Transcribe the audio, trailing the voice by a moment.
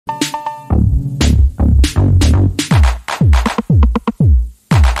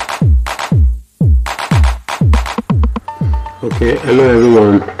Okay, hello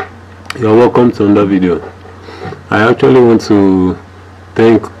everyone, you're welcome to another video. I actually want to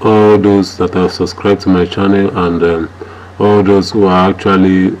thank all those that have subscribed to my channel and all those who are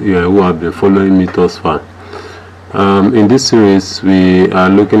actually who have been following me thus far. In this series we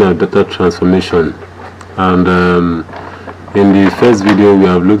are looking at data transformation, and in the first video we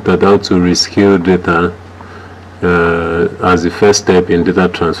have looked at how to rescale data as the first step in data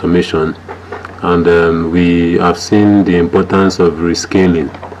transformation. And we have seen the importance of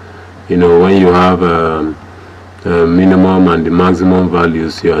rescaling. You know, when you have a minimum and the maximum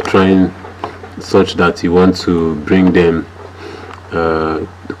values, you are trying such that you want to bring them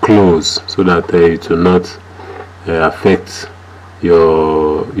close so that it will not affect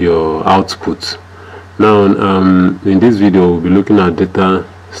your output. Now, in this video, we'll be looking at data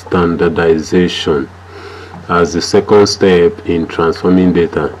standardization as the second step in transforming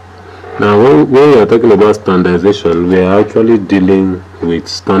data. Now, when we are talking about standardization, we are actually dealing with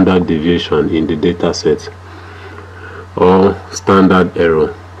standard deviation in the data set or standard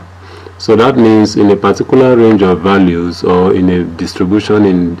error. So that means in a particular range of values or in a distribution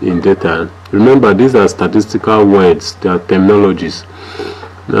in data, remember these are statistical words, they are terminologies.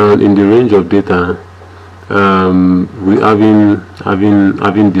 Now in the range of data, we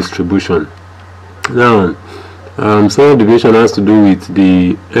having distribution. Now standard deviation has to do with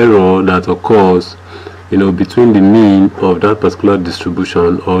the error that occurs, you know, between the mean of that particular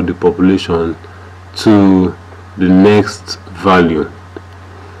distribution or the population to the next value.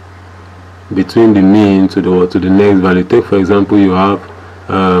 Between the mean to the next value. Take for example, you have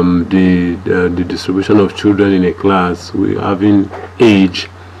the distribution of children in a class. We having age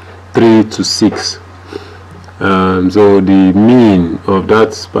 3 to 6. So the mean of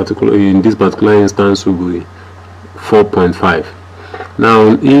that particular, in this particular instance, will be 4.5.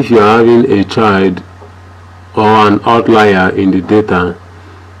 Now if you are having a child or an outlier in the data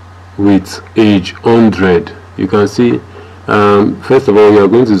with age 100, you can see first of all you are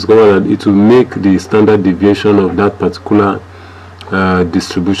going to discover that it will make the standard deviation of that particular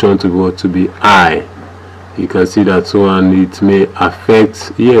distribution to be high. You can see that. So, and it may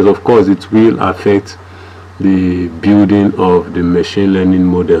affect, yes, of course it will affect the building of the machine learning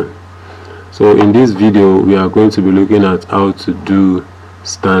model. So in this video we are going to be looking at how to do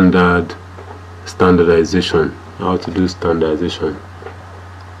standardization. How to do standardization.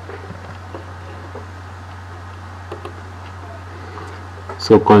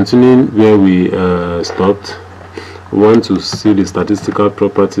 So continuing where we stopped, we want to see the statistical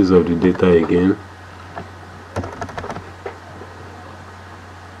properties of the data again.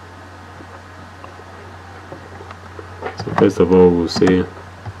 So first of all we'll say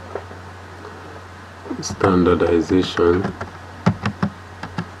standardization.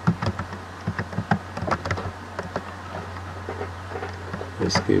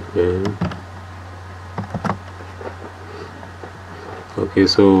 Escape them. Okay,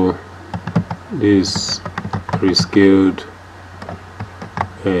 so this rescaled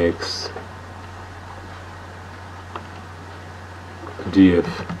X DF.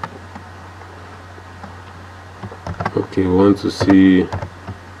 Okay, we want to see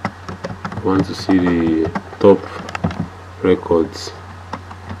the top records.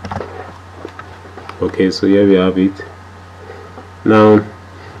 Okay, so here we have it. Now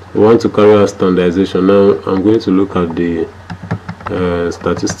we want to carry out standardization. Now I'm going to look at the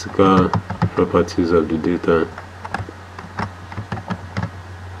statistical properties of the data.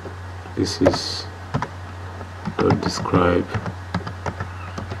 This is describe.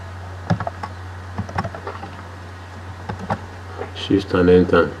 Shift and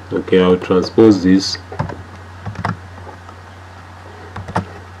enter. Okay, I'll transpose this.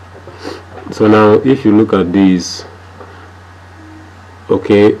 So now if you look at this,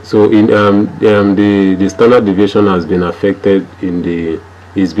 okay, so in the standard deviation has been affected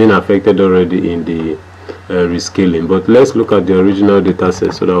it's been affected already in the rescaling. But let's look at the original data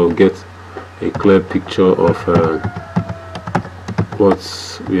set so that we'll get a clear picture of what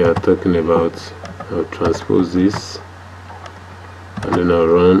we are talking about. I'll transpose this and then I'll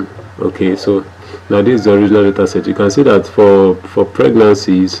run. Okay, so now this is the original data set. You can see that for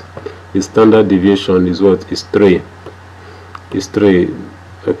pregnancies the standard deviation is what? Is 3. Is 3.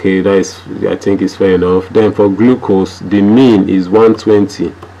 Okay, that is, I think it's fair enough. Then for glucose the mean is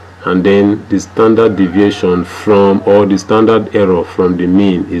 120, and then the standard deviation from, or the standard error from the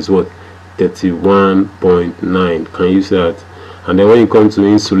mean is what? 31.9. Can you see that? And then when you come to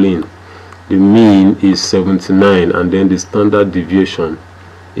insulin, the mean is 79, and then the standard deviation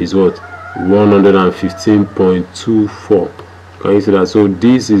is what? 115.24. Can you see that? So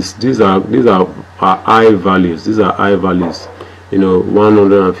these are high values. These are high values you know,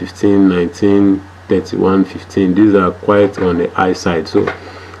 115, 19, 31, 15. These are quite on the high side. So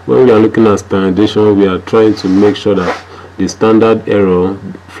when we are looking at standardization, we are trying to make sure that the standard error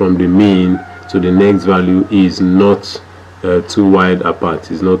from the mean to the next value is not too wide apart.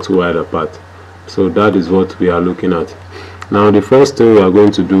 It's not too wide apart. So that is what we are looking at. Now the first thing we are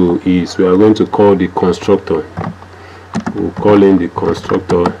going to do is we are going to call the constructor. We'll call in the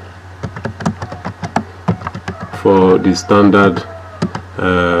constructor for the standard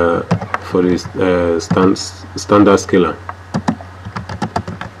standard scalar.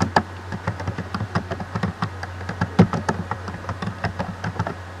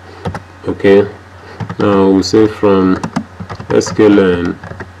 Okay, now we'll say from sklearn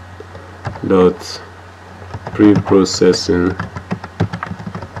dot pre-processing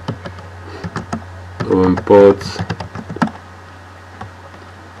will import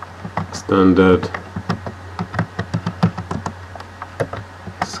standard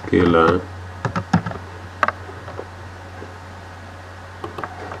scalar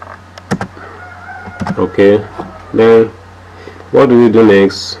okay. Then what do we do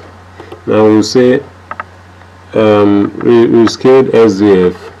next? Now we'll say rescaled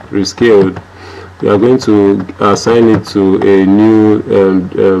SDF, rescaled. We are going to assign it to a new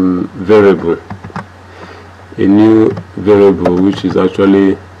variable, which is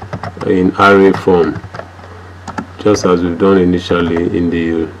actually in array form, just as we've done initially in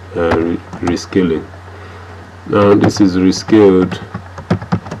the rescaling. Now this is rescaled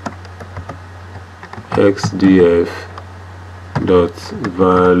xdf dot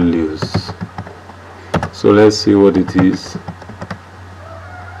values. So let's see what it is.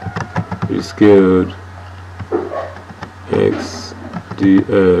 Rescaled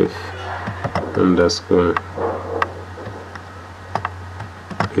xdf underscore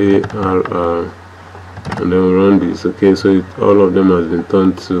arr, and then we run this. Okay, so all of them has been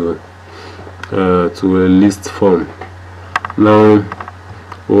turned to a list form. Now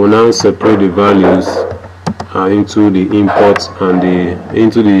we will now separate the values into the input and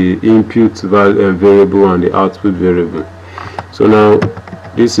into the input variable and the output variable. So now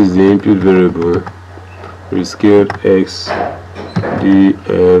this is the input variable, rescaled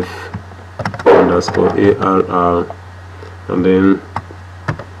xdf underscore arr, and then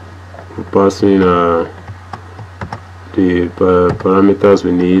we pass in the parameters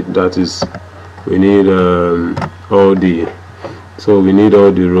we need. That is, we need all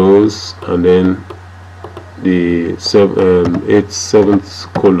the rows, and then the seventh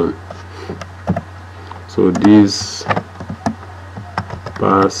column. So this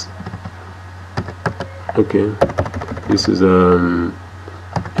pass. Okay, this is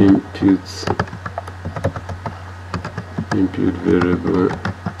input variable,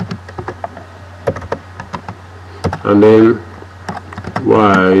 and then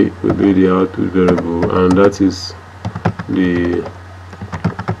y will be the output variable, and that is the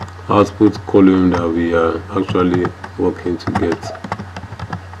output column that we are actually working to get.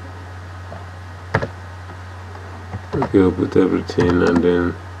 Okay, we'll put everything, and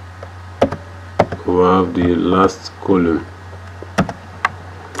then we'll have the last column.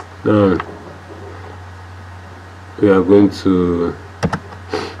 Now we are going to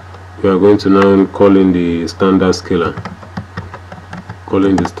now call in the standard scalar.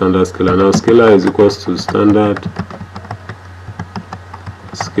 Now scalar is equals to standard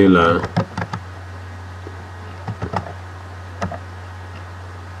scalar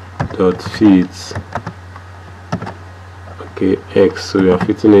dot fit, okay, x. So we are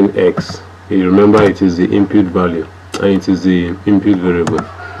fitting in x. You remember it is the input value and it is the input variable.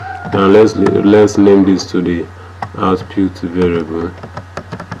 Now let's name this to the output variable.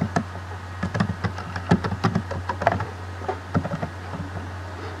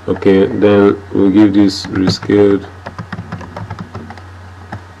 Okay, then we'll give this rescaled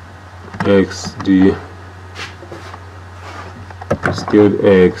rescaled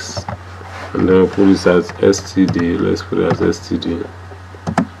x, and then we'll put this as std. Let's put it as std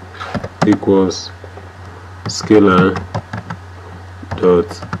equals scalar dot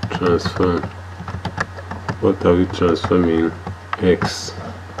transform. What are we transforming? X.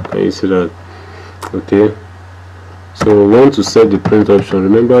 Can you see that? Okay, so we want to set the print option.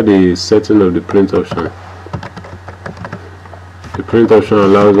 Remember the setting of the print option. The print option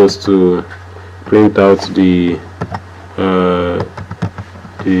allows us to print out the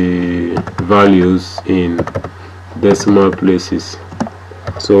values in decimal places.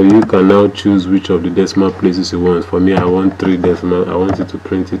 So you can now choose which of the decimal places you want. For me, I want 3 decimal. I want it to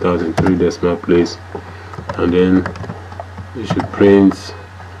print it out in 3 decimal place, and then you should print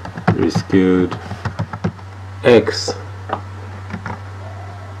rescaled x.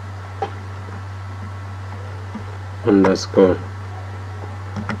 underscore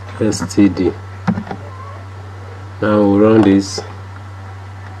std. Now we'll run this.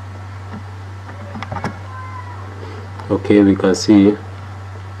 Okay, we can see,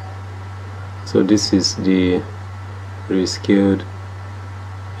 so this is the rescaled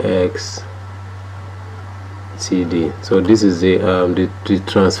x td. So this is the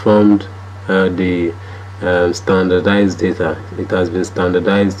transformed standardized data. It has been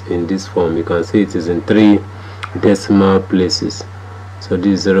standardized in this form. You can see it is in 3 decimal places. So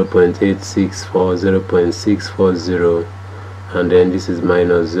this is 0.864, 0.640, and then this is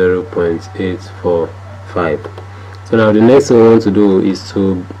minus 0.845. So now the next thing we want to do is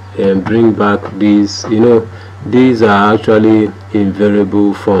to bring back these. These are actually in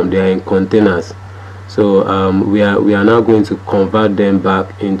variable form. They are in containers. So we are now going to convert them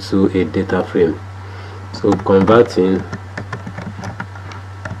back into a data frame. So converting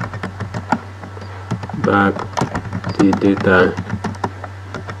back the data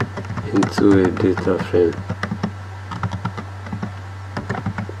into a data frame.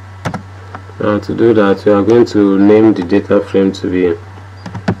 Now to do that, we are going to name the data frame to be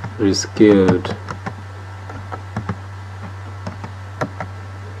rescaled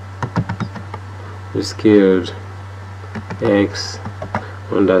x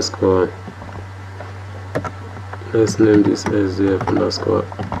underscore, let's name this sdf underscore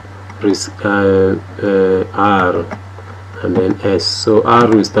r, and then s. So r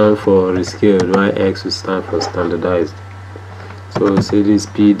will stand for rescaled, while x will stand for standardized. So say this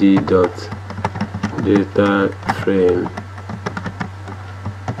pd dot data frame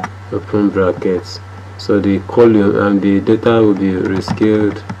open brackets. So the column and the data will be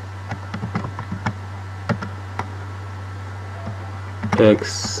rescaled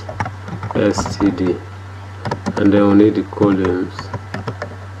x std, and then we need the columns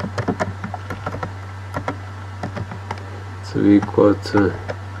to be equal to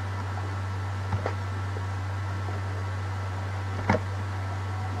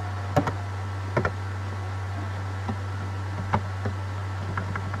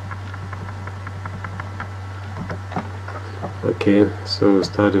okay. So we'll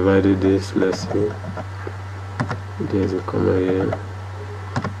start dividing this. Let's see, there's a comma here,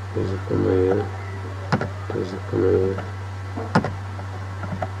 there's a comma here, there's a comma here.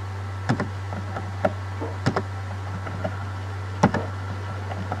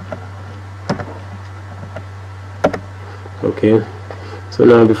 Okay, so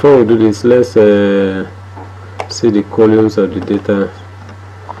now before we do this, let's see the columns of the data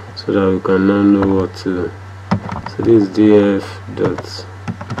so that we can now know what to. So this is df dot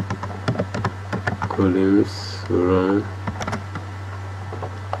columns run.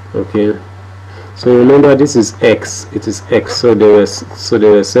 Okay, so remember this is x, it is x. So there were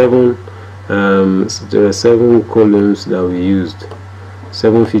 7 columns that we used,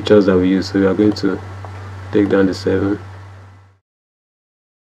 7 features that we used. So we are going to take down the 7.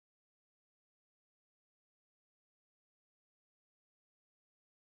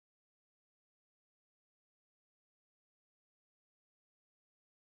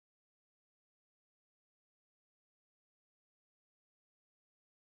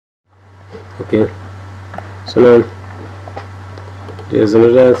 Okay, so now there's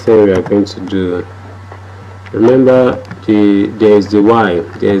another thing we are going to do. Remember, there is the y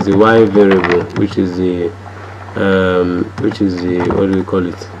variable, which is the what do we call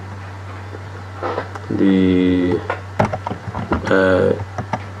it, the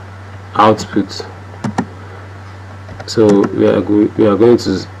output. So we are going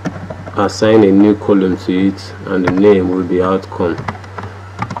to assign a new column to it, and the name will be outcome.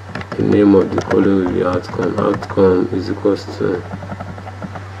 The name of the column will be outcome. Outcome is equals to,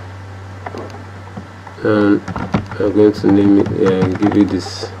 and I'm going to name it, give you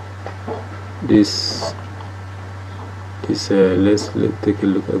this let's take a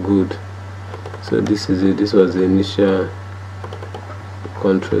look at good. So this is it. This was the initial.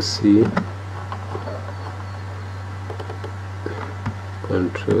 Control C,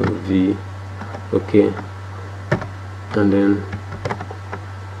 Control V, okay, and then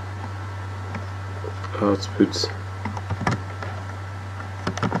output.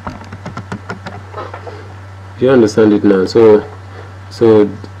 You understand it now? So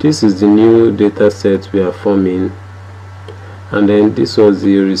this is the new data set we are forming, and then this was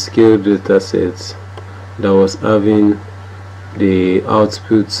the rescaled data set that was having the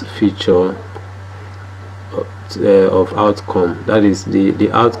output feature of outcome. That is,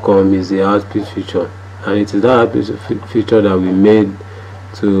 the outcome is the output feature, and it is that output feature that we made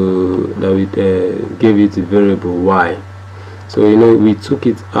to gave it a variable y. So we took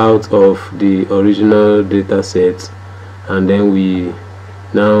it out of the original data set, and then we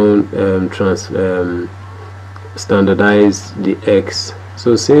now standardize the X.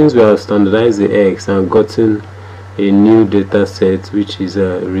 So since we have standardized the X and gotten a new data set, which is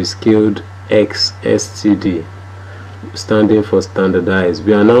a rescaled X STD, standing for standardize,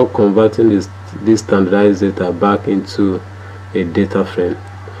 we are now converting this standardized data back into a data frame.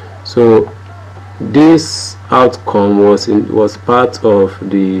 So this outcome was part of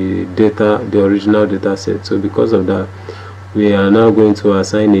the original data set. So because of that, we are now going to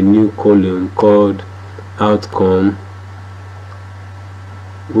assign a new column called outcome,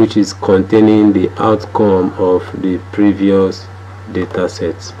 which is containing the outcome of the previous data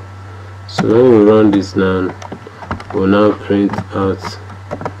set. So when we run this now, we'll now print out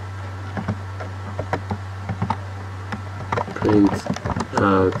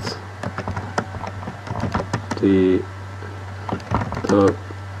the top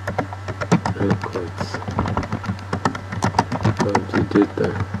records of the data.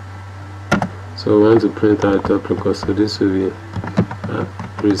 So we want to print out top records, so this will be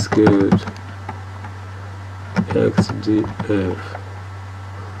rescaled xdf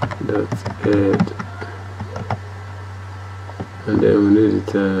dot head, and then we need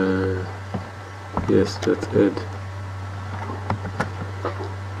it yes, dot head.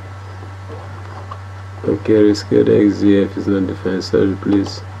 Okay, rescaled xdf is not defined, sorry,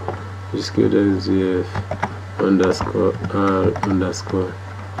 please. Rescaled xdf underscore r underscore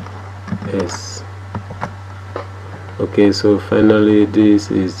s. Okay, so finally this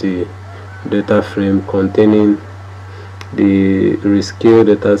is the data frame containing the rescaled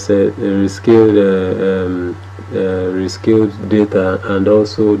data set, rescaled data, and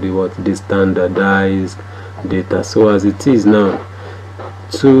also the standardized data. So as it is now,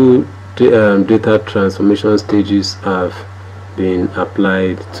 two data transformation stages have been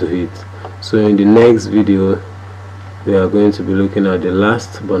applied to it. So in the next video, we are going to be looking at the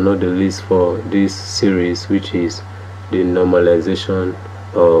last but not the least for this series, which is the normalization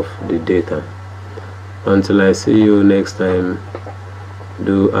of the data. Until I see you next time,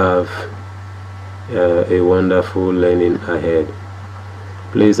 do have a wonderful learning ahead.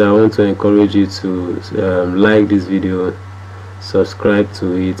 Please, I want to encourage you to like this video, subscribe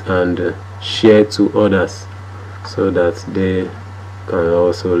to it, and share to others so that they can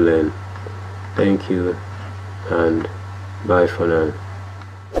also learn. Thank you, and bye for now.